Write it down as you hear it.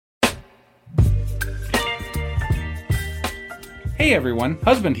Hey everyone,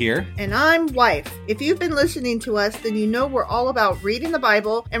 Husband here. And I'm Wife. If you've been listening to us, then you know we're all about reading the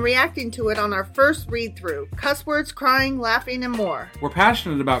Bible and reacting to it on our first read-through. Cuss words, crying, laughing, and more. We're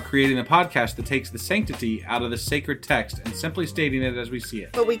passionate about creating a podcast that takes the sanctity out of the sacred text and simply stating it as we see it.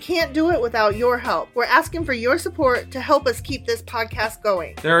 But we can't do it without your help. We're asking for your support to help us keep this podcast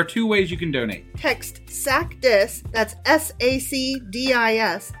going. There are two ways you can donate. Text SACDIS, that's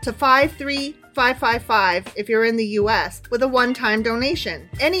SACDIS, to 53555 if you're in the U.S. with a one-time donation.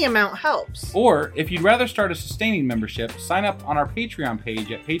 Any amount helps. Or, if you'd rather start a sustaining membership, sign up on our Patreon page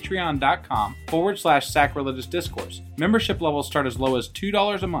at patreon.com/sacrilegious discourse. Membership levels start as low as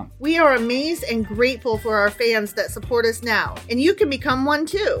 $2 a month. We are amazed and grateful for our fans that support us now, and you can become one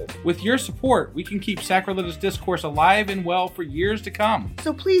too. With your support, we can keep Sacrilegious Discourse alive and well for years to come.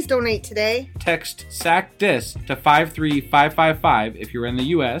 So please donate today. Text SACDIS to 53555 if you're in the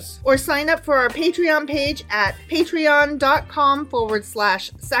U.S. Or sign up for our Patreon page at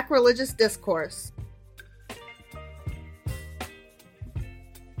patreon.com/sacrilegious discourse.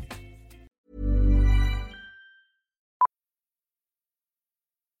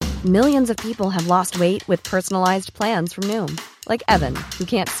 Millions of people have lost weight with personalized plans from Noom. Like Evan, who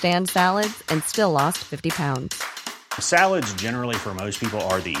can't stand salads and still lost 50 pounds. Salads generally for most people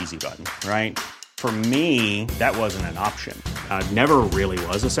are the easy button, right? For me, that wasn't an option. I never really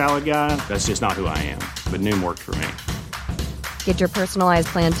was a salad guy. That's just not who I am. But Noom worked for me. Get your personalized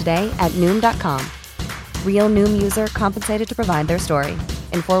plan today at Noom.com. Real Noom user compensated to provide their story.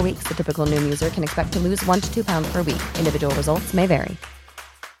 In 4 weeks, the typical Noom user can expect to lose 1 to 2 pounds per week. Individual results may vary.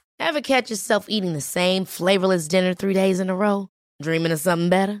 Ever catch yourself eating the same flavorless dinner 3 days in a row? Dreaming of something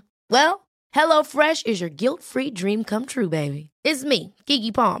better? Well, HelloFresh is your guilt-free dream come true, baby. It's me,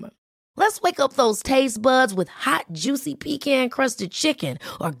 Keke Palmer. Let's wake up those taste buds with hot, juicy pecan-crusted chicken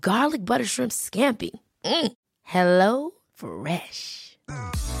or garlic butter shrimp scampi. Hello Fresh.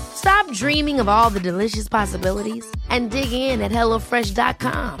 Stop dreaming of all the delicious possibilities and dig in at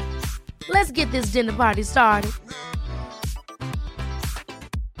HelloFresh.com. Let's get this dinner party started.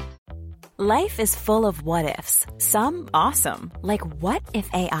 Life is full of what-ifs. Some awesome, like what if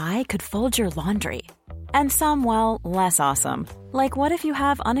AI could fold your laundry? And some, well, less awesome, like what if you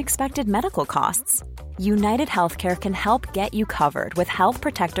have unexpected medical costs? United Healthcare can help get you covered with Health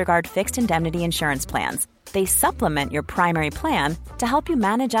Protector Guard fixed indemnity insurance plans. They supplement your primary plan to help you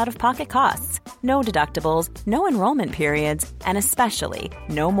manage out-of-pocket costs. No deductibles, no enrollment periods, and especially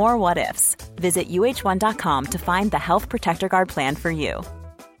no more what-ifs. Visit uh1.com to find the Health Protector Guard plan for you.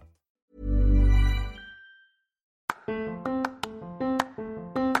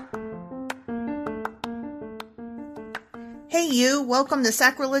 Hey you, welcome to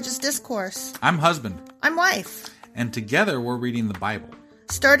Sacrilegious Discourse. I'm Husband. I'm Wife. And together we're reading the Bible.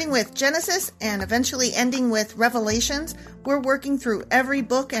 Starting with Genesis and eventually ending with Revelations, we're working through every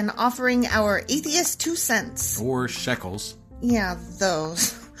book and offering our atheist 2 cents. Or shekels. Yeah,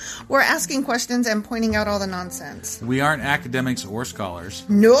 those. We're asking questions and pointing out all the nonsense. We aren't academics or scholars.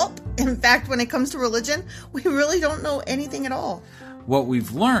 Nope. In fact, when it comes to religion, we really don't know anything at all. What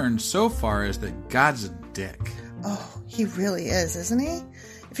we've learned so far is that God's a dick. Oh, he really is, isn't he?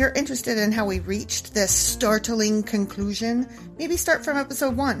 If you're interested in how we reached this startling conclusion, maybe start from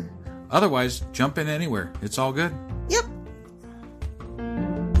episode 1. Otherwise, jump in anywhere. It's all good. Yep.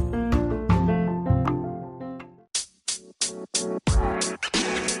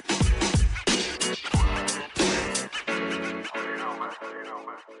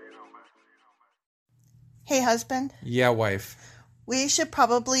 Hey, husband. Yeah, wife. We should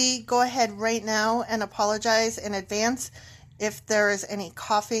probably go ahead right now and apologize in advance if there is any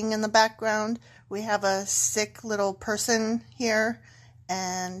coughing in the background. We have a sick little person here,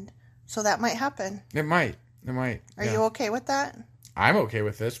 and so that might happen. It might. Are you okay with that? I'm okay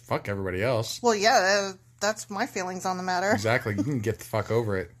with this. Fuck everybody else. Well, yeah, that's my feelings on the matter. Exactly. You can get the fuck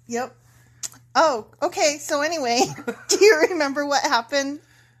over it. Yep. Oh, okay. So anyway, do you remember what happened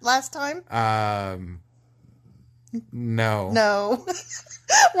last time? No. No.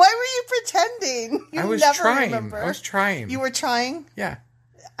 Why were you pretending? You I was never trying. remember. I was trying. You were trying? Yeah.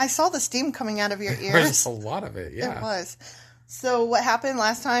 I saw the steam coming out of your ears. There's a lot of it, yeah. It was. So what happened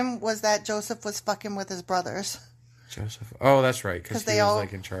last time was that Joseph was fucking with his brothers. Joseph. Oh, that's right. Because he they was all,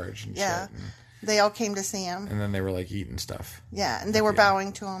 like in charge and yeah, shit. They all came to see him. And then they were like eating stuff. Yeah, and they were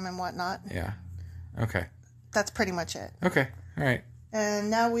bowing to him and whatnot. Yeah. Okay. That's pretty much it. Okay. All right. And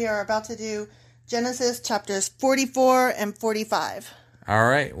now we are about to do Genesis chapters 44 and 45. All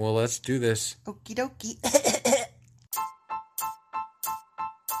right. Well, let's do this. Okie dokie.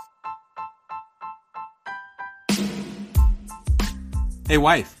 Hey,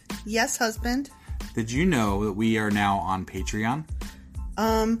 wife. Yes, husband. Did you know that we are now on Patreon?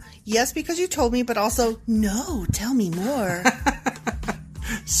 Yes, because you told me, but also, no, tell me more.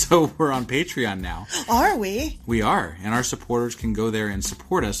 So we're on Patreon now. Are we? We are, and our supporters can go there and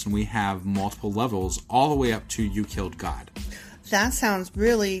support us, and we have multiple levels all the way up to You Killed God. That sounds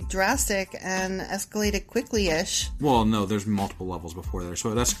really drastic and escalated quickly-ish. Well, no, there's multiple levels before there,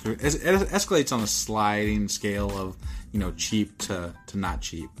 so it escalates on a sliding scale of, cheap to not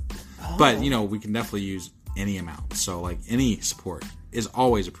cheap. Oh. But, we can definitely use any amount, so, any support is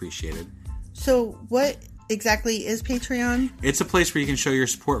always appreciated. So what exactly is Patreon? It's a place where you can show your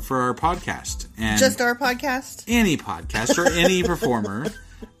support for our podcast. And just our podcast? Any podcast or any performer.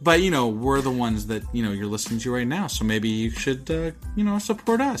 But, we're the ones that, you're listening to right now. So maybe you should,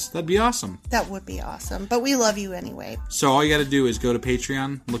 support us. That'd be awesome. That would be awesome. But we love you anyway. So all you got to do is go to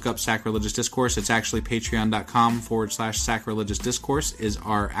Patreon, look up Sacrilegious Discourse. It's actually patreon.com/sacrilegious discourse is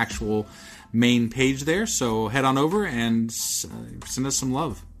our actual main page there. So head on over and send us some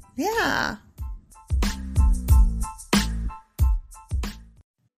love. Yeah.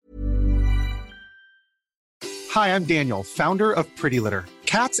 Hi, I'm Daniel, founder of Pretty Litter.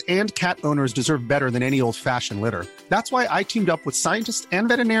 Cats and cat owners deserve better than any old-fashioned litter. That's why I teamed up with scientists and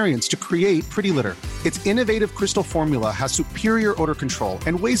veterinarians to create Pretty Litter. Its innovative crystal formula has superior odor control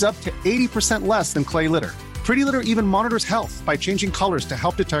and weighs up to 80% less than clay litter. Pretty Litter even monitors health by changing colors to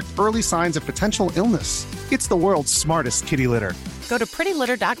help detect early signs of potential illness. It's the world's smartest kitty litter. Go to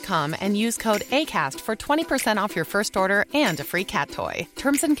prettylitter.com and use code ACAST for 20% off your first order and a free cat toy.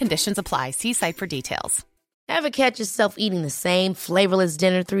 Terms and conditions apply. See site for details. Ever catch yourself eating the same flavorless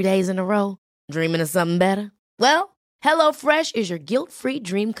dinner 3 days in a row? Dreaming of something better? Well, HelloFresh is your guilt-free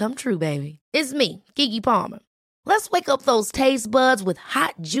dream come true, baby. It's me, Keke Palmer. Let's wake up those taste buds with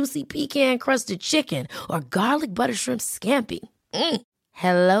hot, juicy pecan-crusted chicken or garlic butter shrimp scampi.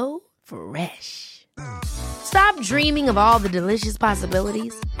 Hello Fresh. Stop dreaming of all the delicious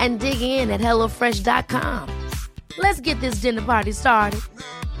possibilities and dig in at HelloFresh.com. Let's get this dinner party started.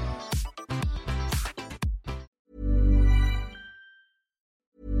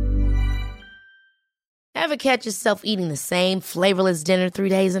 Ever catch yourself eating the same flavorless dinner 3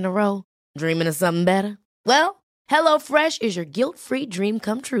 days in a row? Dreaming of something better? Well, HelloFresh is your guilt-free dream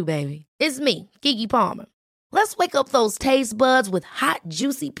come true, baby. It's me, Keke Palmer. Let's wake up those taste buds with hot,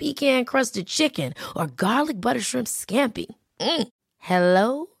 juicy pecan-crusted chicken or garlic butter shrimp scampi.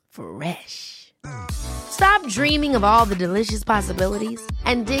 Hello Fresh. Stop dreaming of all the delicious possibilities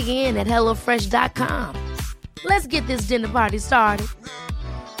and dig in at HelloFresh.com. Let's get this dinner party started.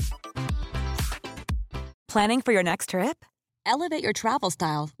 Planning for your next trip? Elevate your travel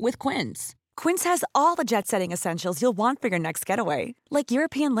style with Quince. Quince has all the jet-setting essentials you'll want for your next getaway, like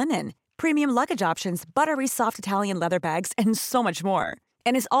European linen, premium luggage options, buttery soft Italian leather bags, and so much more.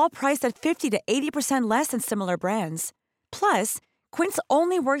 And is all priced at 50 to 80% less than similar brands. Plus, Quince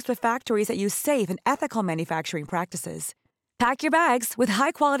only works with factories that use safe and ethical manufacturing practices. Pack your bags with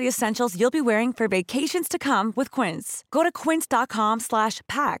high-quality essentials you'll be wearing for vacations to come with Quince. Go to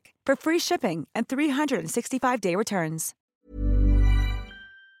quince.com/pack for free shipping and 365-day returns.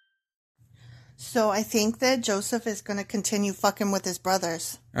 So I think that Joseph is going to continue fucking with his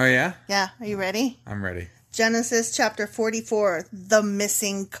brothers. Oh, yeah? Yeah. Are you ready? I'm ready. Genesis chapter 44, The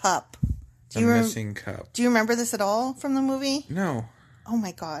Missing Cup. Missing Cup. Do you remember this at all from the movie? No. Oh,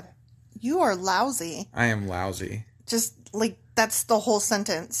 my God. You are lousy. I am lousy. Just, that's the whole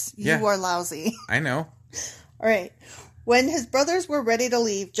sentence. You are lousy. I know. All right. When his brothers were ready to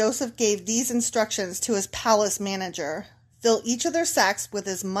leave, Joseph gave these instructions to his palace manager. Fill each of their sacks with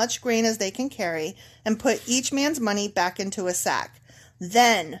as much grain as they can carry and put each man's money back into a sack.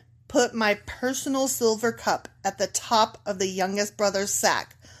 Then put my personal silver cup at the top of the youngest brother's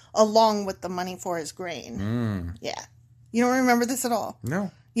sack, along with the money for his grain. Yeah. You don't remember this at all?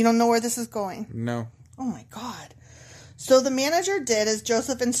 No. You don't know where this is going? No. Oh, my God. So the manager did as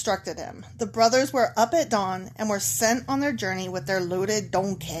Joseph instructed him. The brothers were up at dawn and were sent on their journey with their loaded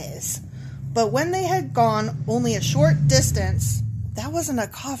donkeys. But when they had gone only a short distance, that wasn't a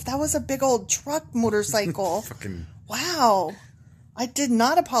cough, that was a big old truck motorcycle. Wow. I did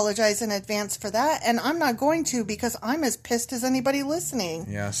not apologize in advance for that, and I'm not going to because I'm as pissed as anybody listening.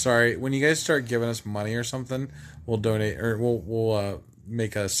 Yeah, sorry. When you guys start giving us money or something, we'll donate, or we'll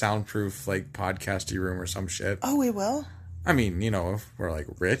make a soundproof, podcasty room or some shit. Oh, we will? I mean, if we're,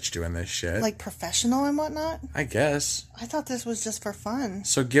 rich doing this shit. Professional and whatnot? I guess. I thought this was just for fun.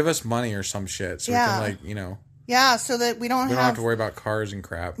 So give us money or some shit so we can, Yeah, so that we don't have to worry about cars and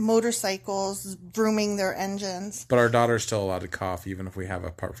crap. Motorcycles vrooming their engines. But our daughter's still allowed to cough even if we have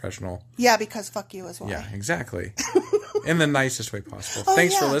a professional. Yeah, because fuck you as well. Yeah, exactly. In the nicest way possible. Oh,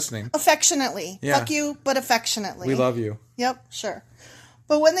 Thanks for yeah. listening. Affectionately. Yeah. Fuck you, but affectionately. We love you. Yep, sure.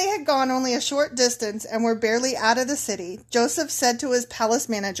 But when they had gone only a short distance and were barely out of the city, Joseph said to his palace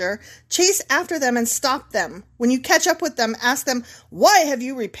manager, "Chase after them and stop them. When you catch up with them, ask them, 'Why have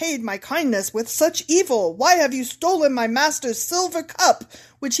you repaid my kindness with such evil? Why have you stolen my master's silver cup,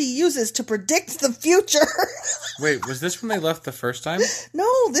 which he uses to predict the future?'" Wait, was this when they left the first time?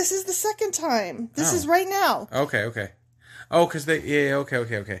 No, this is the second time. This is right now. Okay. Oh, because they... Yeah, okay.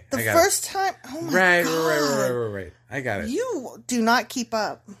 The I got first time... Oh my Right. I got it. You do not keep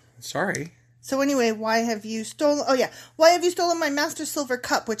up. Sorry. So anyway, why have you stolen... Oh, yeah. Why have you stolen my master's silver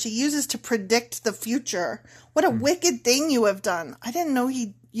cup, which he uses to predict the future? What a wicked thing you have done. I didn't know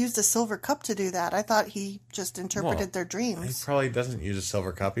he used a silver cup to do that. I thought he just interpreted their dreams. He probably doesn't use a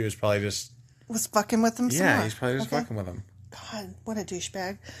silver cup. He was probably just... Was fucking with them some Yeah, more. he's probably just fucking with them. God, what a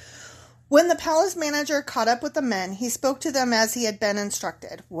douchebag. When the palace manager caught up with the men, he spoke to them as he had been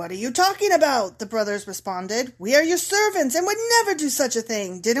instructed. "What are you talking about?" the brothers responded. "We are your servants and would never do such a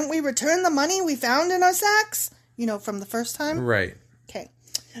thing. Didn't we return the money we found in our sacks?" You know, from the first time? Right. Okay.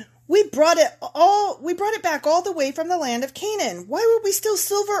 We brought it back all the way from the land of Canaan. Why would we steal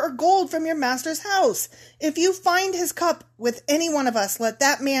silver or gold from your master's house? If you find his cup with any one of us, let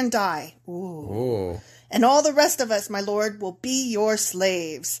that man die. Ooh. And all the rest of us, my lord, will be your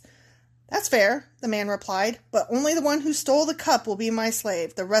slaves. "That's fair," the man replied, "but only the one who stole the cup will be my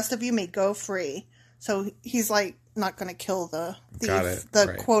slave. The rest of you may go free." So he's like not going to kill the thief,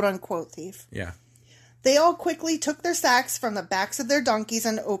 right. quote-unquote thief. Yeah. They all quickly took their sacks from the backs of their donkeys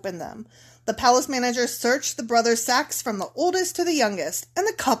and opened them. The palace manager searched the brothers' sacks from the oldest to the youngest, and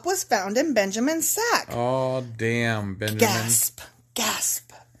the cup was found in Benjamin's sack. Oh, damn, Benjamin.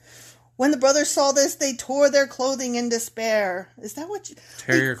 Gasp. When the brothers saw this, they tore their clothing in despair. Is that what you...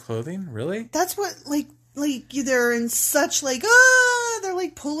 Tear your clothing? Really? That's what, they're in such, they're,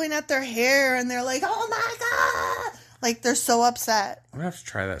 pulling at their hair, and they're like, "Oh, my God!" Like, they're so upset. I'm going to have to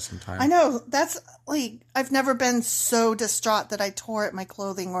try that sometime. I know. That's, I've never been so distraught that I tore at my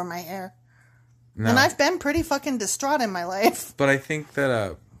clothing or my hair. No. And I've been pretty fucking distraught in my life. But I think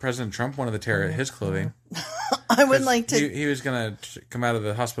that President Trump wanted to tear at his clothing. I would like to... He was going to come out of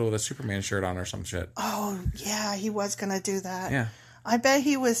the hospital with a Superman shirt on or some shit. Oh, yeah, he was going to do that. Yeah. I bet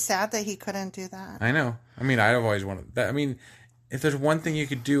he was sad that he couldn't do that. I know. I mean, I've always wanted that. I mean, if there's one thing you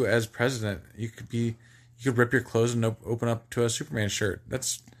could do as president, you could rip your clothes and open up to a Superman shirt.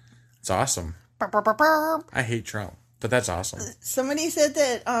 It's awesome. I hate Trump, but that's awesome. Somebody said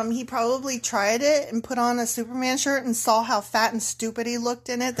that he probably tried it and put on a Superman shirt and saw how fat and stupid he looked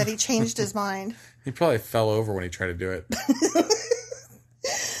in it that he changed his mind. He probably fell over when he tried to do it.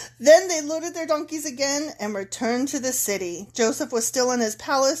 Then they loaded their donkeys again and returned to the city. Joseph was still in his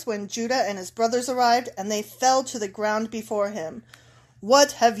palace when Judah and his brothers arrived, and they fell to the ground before him.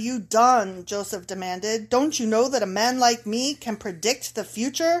 "What have you done?" Joseph demanded. "Don't you know that a man like me can predict the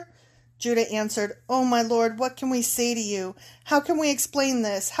future?" Judah answered, "Oh, my lord, what can we say to you? How can we explain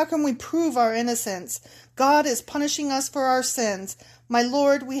this? How can we prove our innocence? God is punishing us for our sins. My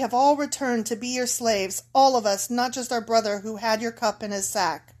lord, we have all returned to be your slaves, all of us, not just our brother who had your cup in his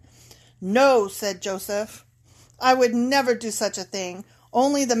sack." "No," said Joseph. "I would never do such a thing.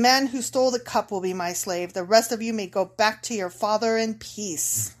 Only the man who stole the cup will be my slave. The rest of you may go back to your father in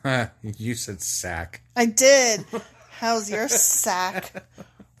peace." You said sack. I did. How's your sack?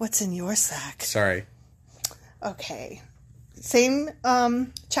 What's in your sack? Sorry. Okay. Same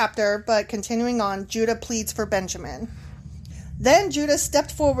chapter, but continuing on, Judah pleads for Benjamin. Then Judah stepped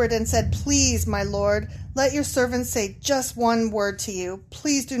forward and said, "Please, my lord, let your servant say just one word to you.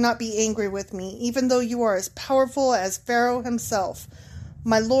 Please do not be angry with me, even though you are as powerful as Pharaoh himself.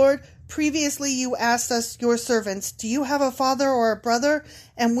 My lord, previously you asked us, your servants, 'Do you have a father or a brother?'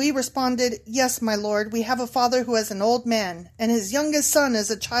 And we responded, 'Yes, my lord, we have a father who is an old man, and his youngest son is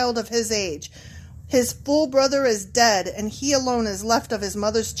a child of his age. His full brother is dead, and he alone is left of his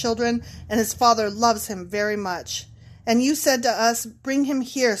mother's children, and his father loves him very much. And you said to us, bring him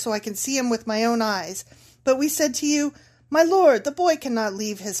here so I can see him with my own eyes. But we said to you, my lord, the boy cannot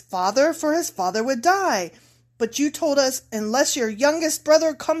leave his father, for his father would die. But you told us, unless your youngest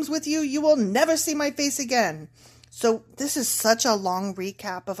brother comes with you, you will never see my face again." So this is such a long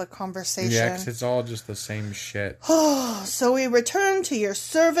recap of a conversation. Yeah, 'cause it's all just the same shit. So we returned to your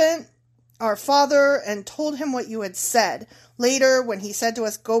servant, our father, and told him what you had said. Later, when he said to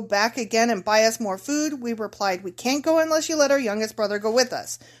us, "Go back again and buy us more food," we replied, "We can't go unless you let our youngest brother go with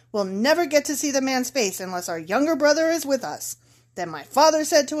us. We'll never get to see the man's face unless our younger brother is with us." Then my father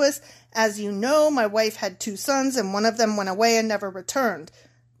said to us, "As you know, my wife had 2 sons, and one of them went away and never returned.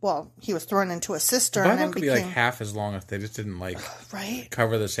 well, he was thrown into a cistern. The Bible and could became, be like half as long if they just didn't like right?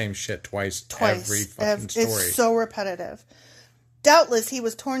 cover the same shit twice. Every fucking story. It's so repetitive. Doubtless he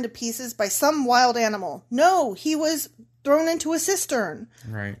was torn to pieces by some wild animal. No, he was thrown into a cistern.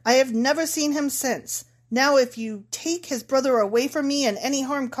 Right. I have never seen him since. Now if you take his brother away from me and any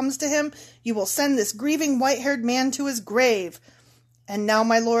harm comes to him, you will send this grieving white-haired man to his grave. And now,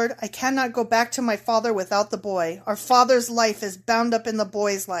 my lord, I cannot go back to my father without the boy. Our father's life is bound up in the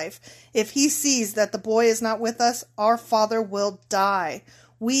boy's life. If he sees that the boy is not with us, our father will die.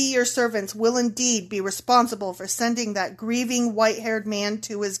 We, your servants, will indeed be responsible for sending that grieving white-haired man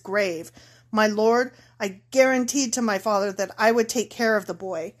to his grave. My lord, I guaranteed to my father that I would take care of the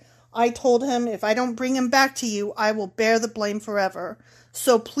boy. I told him, if I don't bring him back to you, I will bear the blame forever.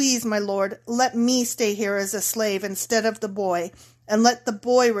 So please, my lord, let me stay here as a slave instead of the boy, and let the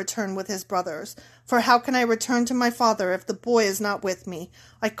boy return with his brothers. For how can I return to my father if the boy is not with me?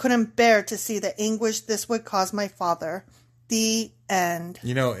 I couldn't bear to see the anguish this would cause my father. The end.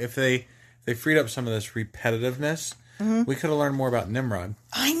 You know, if they freed up some of this repetitiveness, we could have learned more about Nimrod.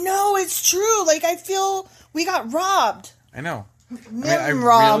 I know, it's true. Like, I feel we got robbed. I know.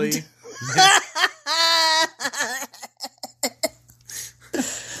 Robbed.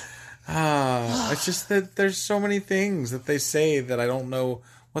 It's just that there's so many things that they say that I don't know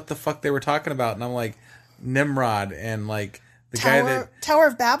what the fuck they were talking about. And I'm like, Nimrod and like the guy that... Tower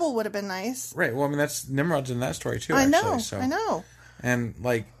of Babel would have been nice. Right. Well, I mean, that's Nimrod's in that story too, I actually. know. And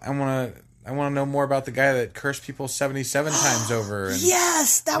like, I want to know more about the guy that cursed people 77 times over. And,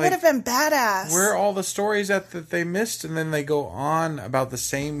 yes, that like, would have been badass. Where are all the stories that they missed, and then they go on about the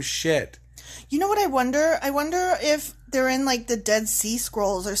same shit? You know what I wonder? I wonder if they're in like the Dead Sea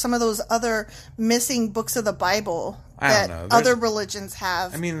Scrolls or some of those other missing books of the Bible that other religions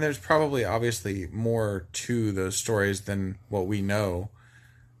have. I mean, there's probably obviously more to those stories than what we know,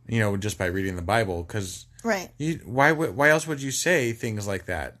 you know, just by reading the Bible. Because right. Why else would you say things like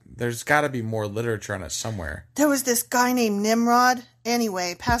that? There's got to be more literature on it somewhere. There was this guy named Nimrod.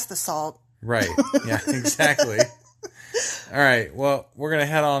 Anyway, pass the salt. Right. Yeah, exactly. All right. Well, we're going to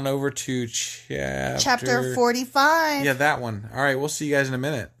head on over to Chapter 45. Yeah, that one. All right. We'll see you guys in a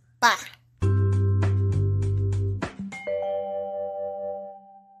minute. Bye.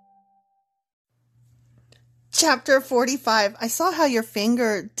 Chapter 45. I saw how your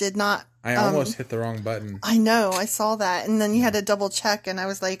finger did not... I almost hit the wrong button. I know. I saw that. And then you had to double check. And I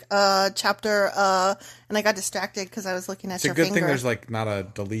was like, chapter, and I got distracted because I was looking at your finger. It's a good thing there's like not a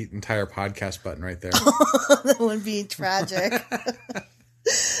delete entire podcast button right there. That would be tragic.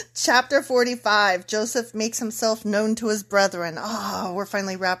 Chapter 45. Joseph makes himself known to his brethren. Oh, we're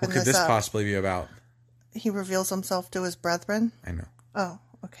finally wrapping this up. What could this possibly be about? He reveals himself to his brethren? I know. Oh,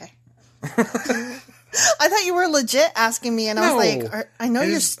 okay. I thought you were legit asking me, and I was like, I know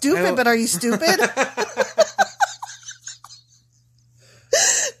you're stupid, but are you stupid?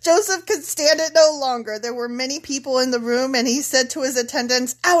 Joseph could stand it no longer. There were many people in the room, and he said to his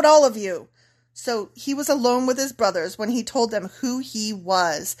attendants, "Out, all of you!" So he was alone with his brothers when he told them who he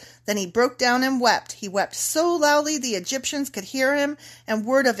was. Then he broke down and wept. He wept so loudly the Egyptians could hear him, and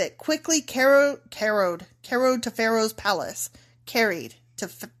word of it quickly carried to Pharaoh's palace. Carried to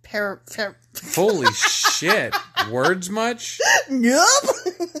Holy shit. Words much? Nope.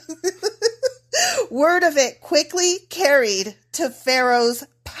 Word of it quickly carried to Pharaoh's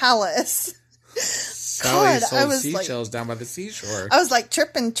palace. Sally sold seashells down by the seashore. I was like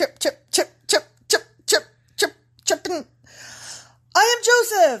tripping, tripping. "I am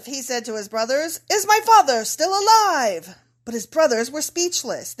Joseph," he said to his brothers. "Is my father still alive?" But his brothers were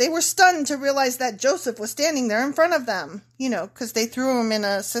speechless. They were stunned to realize that Joseph was standing there in front of them. You know, because they threw him in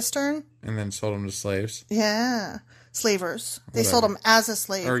a cistern. And then sold him to slaves. Yeah. Slavers. They sold him as a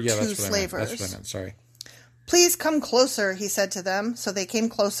slave to slavers. That's what I meant. Sorry. "Please come closer," he said to them. So they came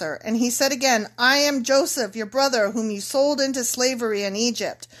closer. And he said again, "I am Joseph, your brother, whom you sold into slavery in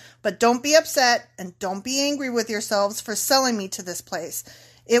Egypt. But don't be upset and don't be angry with yourselves for selling me to this place.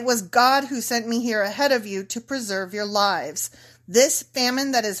 It was God who sent me here ahead of you to preserve your lives. This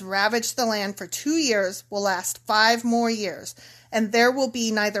famine that has ravaged the land for 2 years will last 5 more years, and there will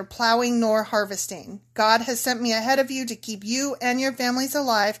be neither plowing nor harvesting. God has sent me ahead of you to keep you and your families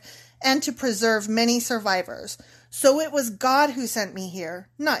alive and to preserve many survivors. So it was God who sent me here,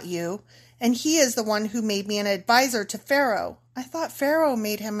 not you, and he is the one who made me an advisor to Pharaoh." I thought Pharaoh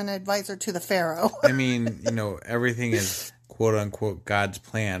made him an advisor to the Pharaoh. I mean, you know, everything is quote-unquote God's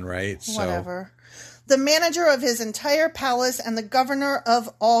plan, right? So whatever. "The manager of his entire palace and the governor of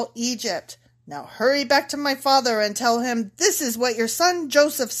all Egypt. Now hurry back to my father and tell him, this is what your son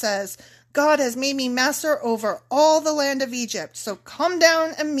Joseph says. God has made me master over all the land of Egypt, so come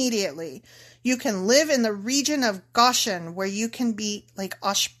down immediately. You can live in the region of Goshen, where you can be like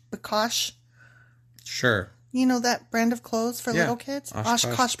Oshkosh. Sure. You know that brand of clothes for little kids?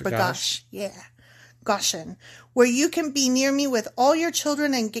 Oshkosh Bagosh. Yeah. Goshen. Where you can be near me with all your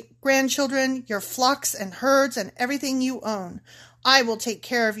children and grandchildren, your flocks and herds and everything you own. I will take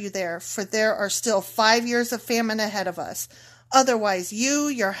care of you there, for there are still 5 years of famine ahead of us. Otherwise, you,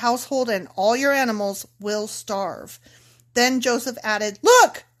 your household, and all your animals will starve. Then Joseph added,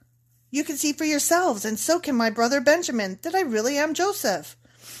 Look! You can see for yourselves, and so can my brother Benjamin, that I really am Joseph.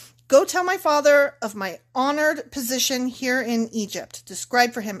 Go tell my father of my honored position here in Egypt.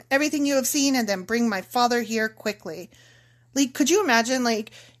 Describe for him everything you have seen, and then bring my father here quickly. Like, could you imagine,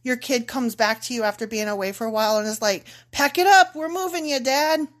 like, your kid comes back to you after being away for a while and is like, pack it up, we're moving you,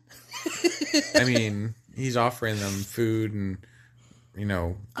 Dad. I mean, he's offering them food and, you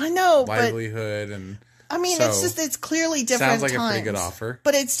know, I know, livelihood and... I mean, so, it's clearly different sounds like times. a pretty good offer.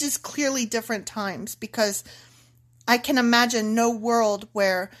 But it's just clearly different times, because I can imagine no world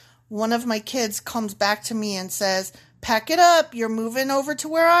where one of my kids comes back to me and says, pack it up, you're moving over to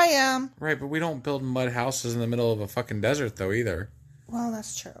where I am. Right, but we don't build mud houses in the middle of a fucking desert, though, either. Well,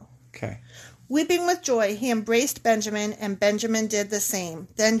 that's true. Okay. Weeping with joy, he embraced Benjamin, and Benjamin did the same.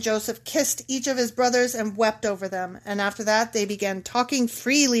 Then Joseph kissed each of his brothers and wept over them, and after that they began talking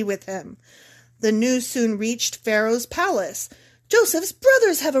freely with him. The news soon reached Pharaoh's palace. Joseph's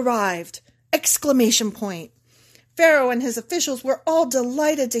brothers have arrived! Exclamation point. Pharaoh and his officials were all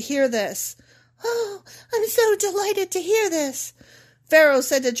delighted to hear this. Oh, I'm so delighted to hear this. Pharaoh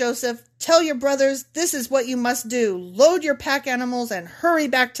said to Joseph, Tell your brothers this is what you must do. Load your pack animals and hurry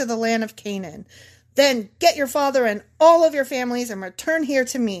back to the land of Canaan. Then get your father and all of your families and return here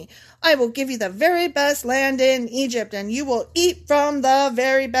to me. I will give you the very best land in Egypt, and you will eat from the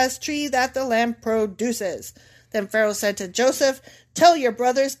very best tree that the land produces. Then Pharaoh said to Joseph, Tell your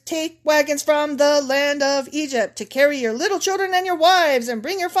brothers, take wagons from the land of Egypt to carry your little children and your wives and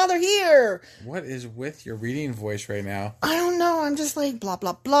bring your father here. What is with your reading voice right now? I don't know. I'm just like blah,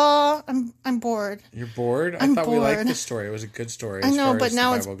 blah, blah. I'm bored. You're bored? I'm I thought bored. we liked this story. It was a good story. I know, but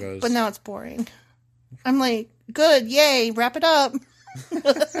now it's boring. I'm like, good, yay, wrap it up.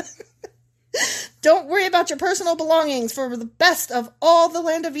 Don't worry about your personal belongings, for the best of all the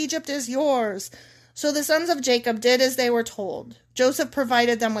land of Egypt is yours. So the sons of Jacob did as they were told. Joseph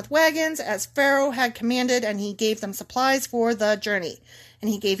provided them with wagons, as Pharaoh had commanded, and he gave them supplies for the journey. And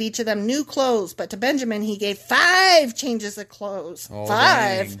he gave each of them new clothes, but to Benjamin he gave 5 changes of clothes. Oh,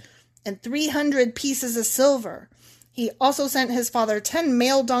 5! Dang. And 300 pieces of silver. He also sent his father 10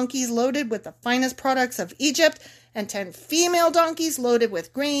 male donkeys loaded with the finest products of Egypt, and 10 female donkeys loaded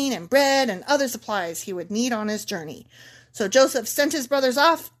with grain and bread and other supplies he would need on his journey. So Joseph sent his brothers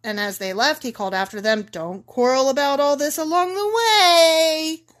off, and as they left, he called after them, Don't quarrel about all this along the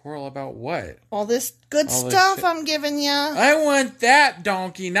way. Quarrel about what? All this good stuff I'm giving you. I want that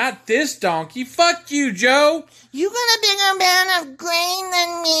donkey, not this donkey. Fuck you, Joe. You got a bigger bag of grain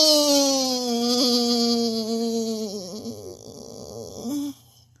than me.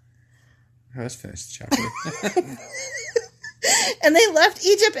 Let's finish the chapter. And they left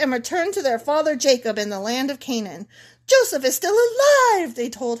Egypt and returned to their father Jacob in the land of Canaan. Joseph is still alive, they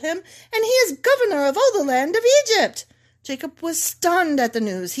told him, and he is governor of all the land of Egypt. Jacob was stunned at the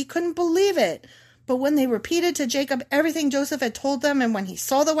news. He couldn't believe it. But when they repeated to Jacob everything Joseph had told them, and when he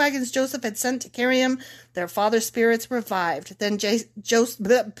saw the wagons Joseph had sent to carry him, their father's spirits revived. Then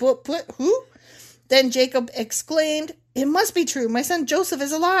Jacob exclaimed, It must be true. My son Joseph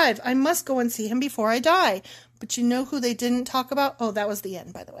is alive. I must go and see him before I die. But you know who they didn't talk about? Oh, that was the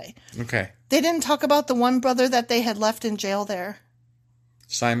end, by the way. Okay. They didn't talk about the one brother that they had left in jail there.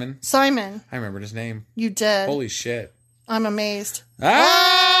 Simon? Simon. I remembered his name. You did. Holy shit. I'm amazed.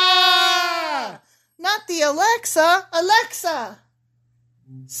 Ah! Not the Alexa. Alexa!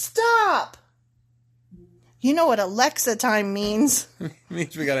 Stop! You know what Alexa time means. It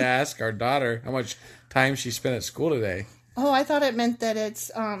means we gotta ask our daughter how much time she spent at school today. Oh, I thought it meant that it's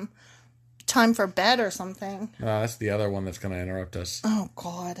time for bed or something. That's the other one that's gonna interrupt us. Oh,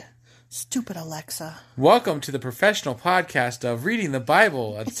 God. Stupid Alexa. Welcome to the professional podcast of Reading the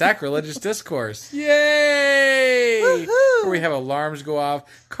Bible, a sacrilegious discourse. Yay! Woohoo! Where we have alarms go off,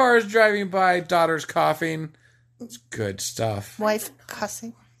 cars driving by, daughters coughing. It's good stuff. Wife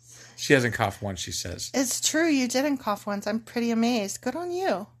cussing. She hasn't coughed once, she says. It's true, you didn't cough once. I'm pretty amazed. Good on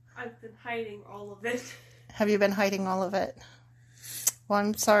you. I've been hiding all of it. Have you been hiding all of it? Well,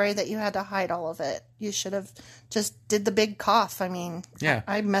 I'm sorry that you had to hide all of it. You should have just did the big cough. I mean, yeah,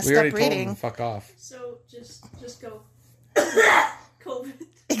 I messed we up already reading. told him to fuck off. So just go. COVID.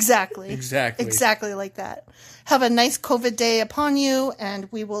 Exactly. Exactly like that. Have a nice COVID day upon you, and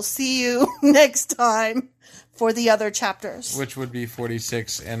we will see you next time for the other chapters. Which would be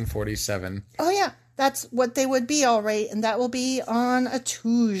 46 and 47. Oh, yeah. That's what they would be, all right. And that will be on a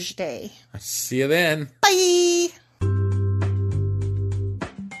Tuesday. See you then. Bye.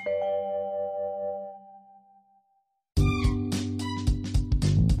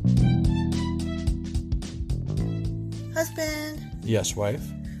 Husband. Yes, wife.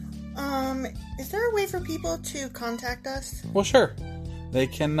 Is there a way for people to contact us? Well, sure. They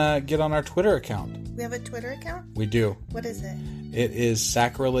can get on our Twitter account. We have a Twitter account? We do. What is it? It is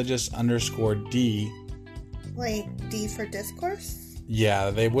sacrilegious_D. Like D for discourse?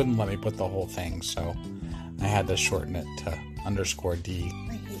 Yeah, they wouldn't let me put the whole thing, so I had to shorten it to _D.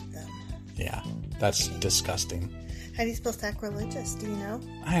 I hate them. Yeah, that's disgusting. How do you spell sacrilegious? Do you know?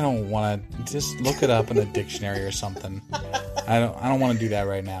 I don't want to. Just look it up in a dictionary or something. I don't want to do that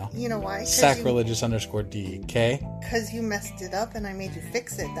right now. You know why? Sacrilegious_D. Okay? Because you messed it up and I made you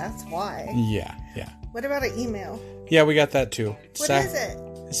fix it. That's why. Yeah. What about an email? Yeah, we got that too. What is it?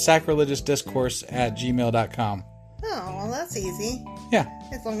 sacrilegiousdiscourse@gmail.com. Oh, well, that's easy. Yeah.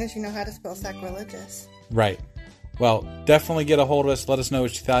 As long as you know how to spell sacrilegious. Right. Well, definitely get a hold of us. Let us know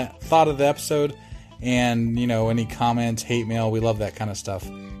what you thought of the episode. And, any comments, hate mail. We love that kind of stuff.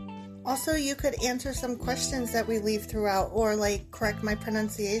 Also, you could answer some questions that we leave throughout, or correct my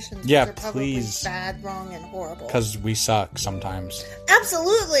pronunciations. Yeah, which are probably please. Bad, wrong, and horrible. Because we suck sometimes.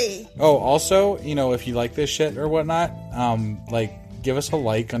 Absolutely. Oh, also, if you like this shit or whatnot, give us a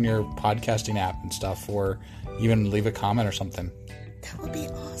like on your podcasting app and stuff, or even leave a comment or something. That would be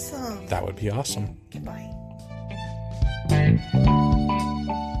awesome. That would be awesome. Goodbye.